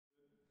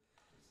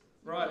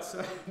Right,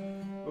 so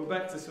we're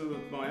back to sort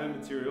of my own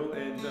material,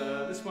 and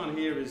this one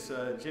here is,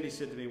 Jenny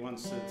said to me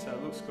once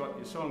that, look Scott,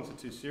 your songs are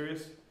too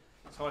serious.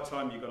 It's high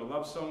time you got a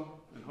love song,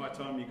 and high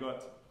time you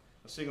got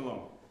a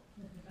sing-along.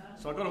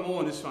 So I got them all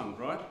in this one,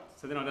 right?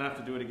 So then I don't have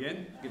to do it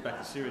again, get back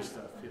to serious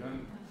stuff, you know.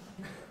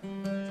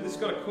 So this has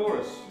got a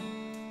chorus.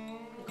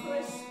 The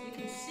chorus, you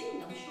can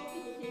sing, I'm sure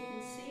people here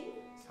can sing.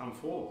 Hum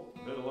 4,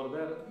 I've heard a lot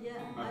about it. Yeah,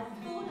 I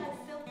thought I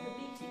felt the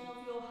beating of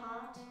your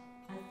heart.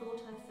 I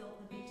thought I felt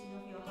the beating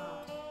of your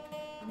heart.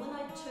 And when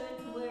I turned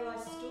from where I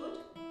stood,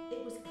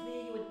 it was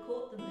clear you had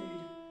caught the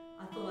mood.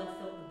 I thought I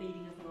felt the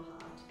beating of your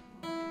heart.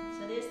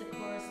 So there's the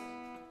chorus.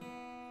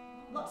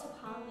 Lots of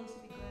harmonies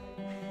would be great.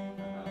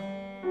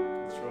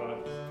 That's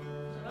right. Is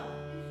that right?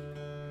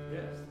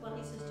 Yes. While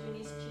he's just doing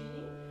his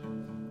tuning.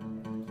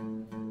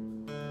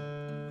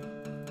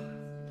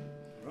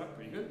 Right,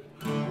 pretty good.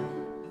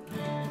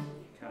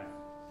 Okay.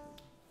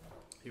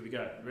 Here we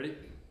go. Ready?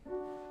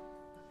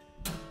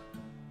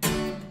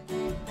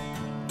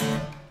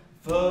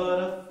 Thought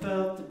I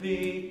felt the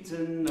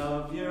beating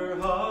of your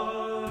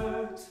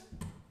heart.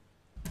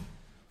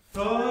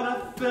 Thought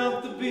I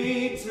felt the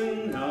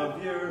beating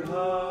of your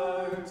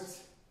heart.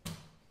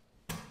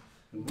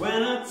 And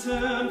when I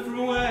turned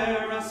from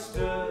where I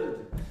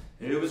stood,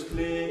 it was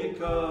clear you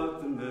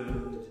caught the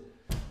mood.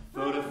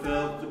 Thought I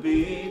felt the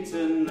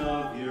beating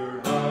of your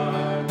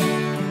heart.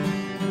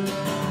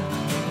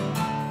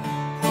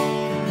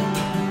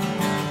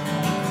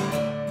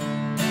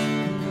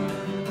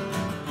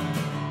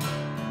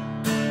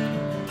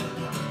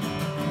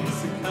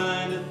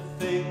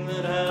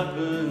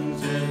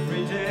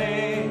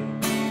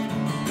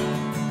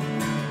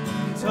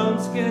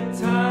 Tongues get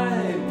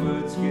tied,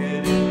 words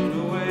get in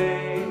the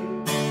way.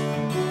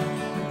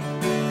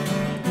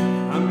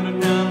 I'm gonna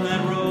down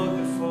that road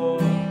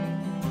before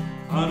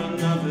on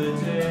another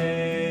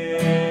day.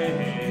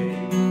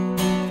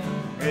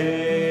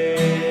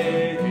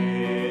 Hey,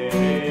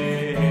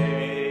 hey,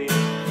 hey.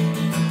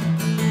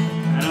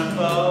 And I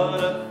thought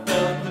I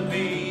felt the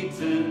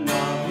beating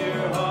of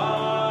your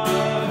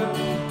heart.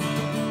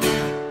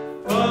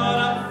 Thought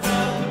I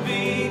felt the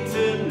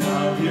beating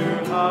of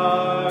your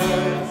heart.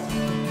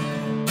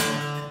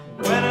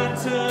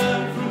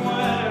 Turned from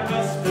where I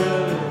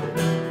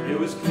stood, it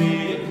was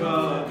clear you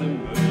caught the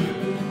mood.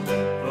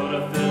 Thought I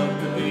felt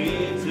the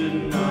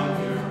beating of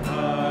your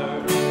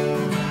heart.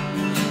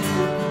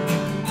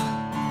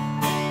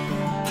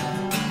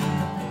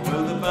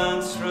 Well, the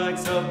band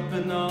strikes up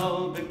and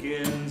all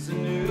begins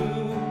anew.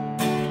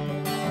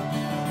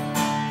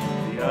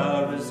 The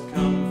hour has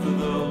come for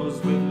those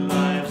with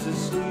lives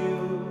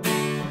askew.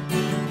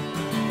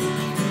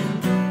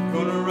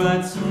 Gonna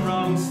right some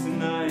wrongs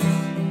tonight.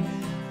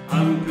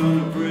 I'm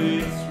gonna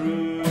break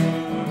through,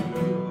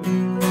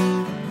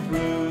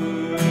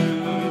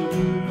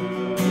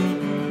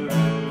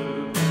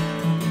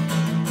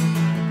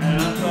 and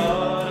I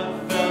thought I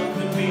felt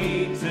the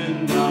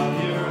beating of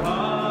your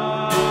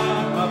heart.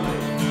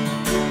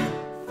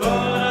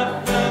 Thought I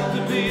felt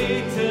the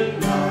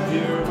beating of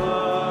your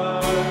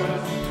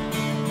heart.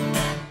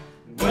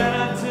 When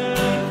I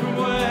turned from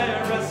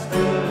where I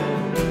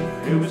stood,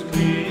 it was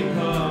clear you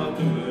caught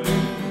the mood.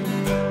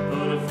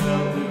 Thought I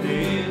felt the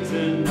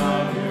beating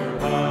of your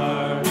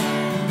heart.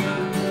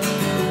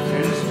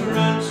 It's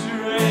strange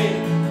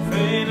charade, the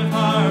faint of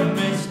heart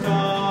may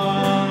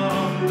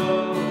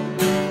stumble.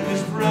 In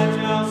this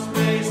fragile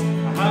space, a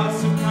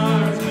house of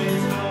cards may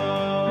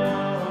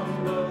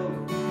tumble.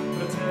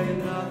 But I tell you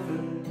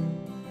nothing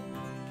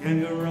can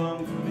go wrong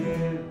from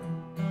here.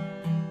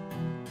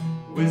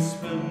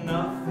 Whisper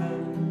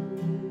nothing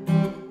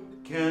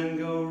can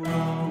go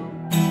wrong.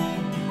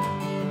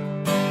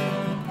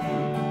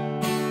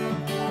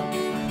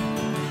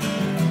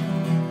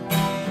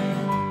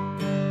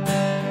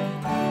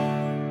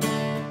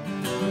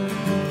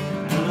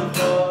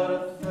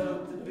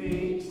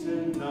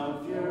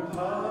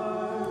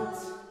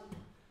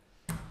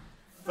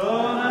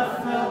 Thought I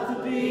felt the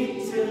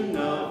beating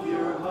of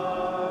your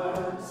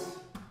heart.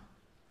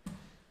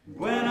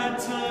 When I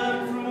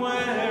turned from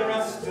where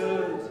I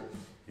stood,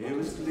 it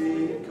was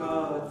clear you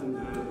caught the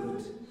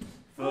mood.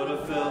 Thought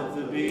I felt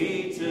the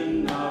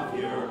beating of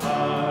your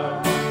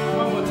heart.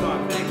 One more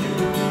time, thank you.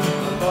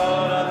 I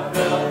thought I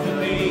felt the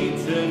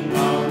beating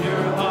of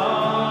your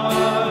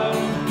heart.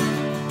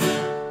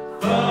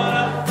 Thought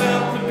I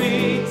felt the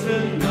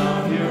beating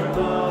of your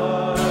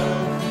heart.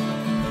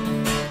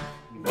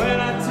 When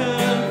I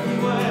turned from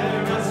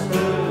where I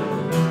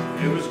stood,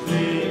 it was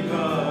clear you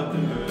caught the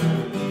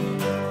mood.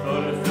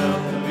 Thought I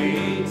felt the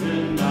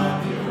beating of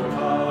your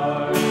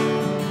heart.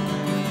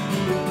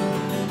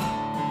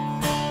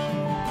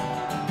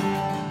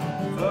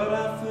 Thought I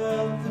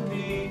felt the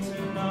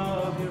beating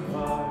of your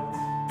heart.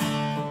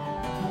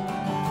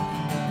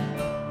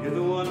 You're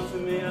the one for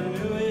me, I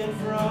knew it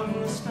from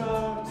the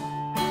start.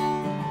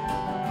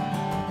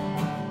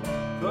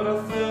 Thought I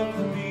felt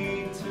the beating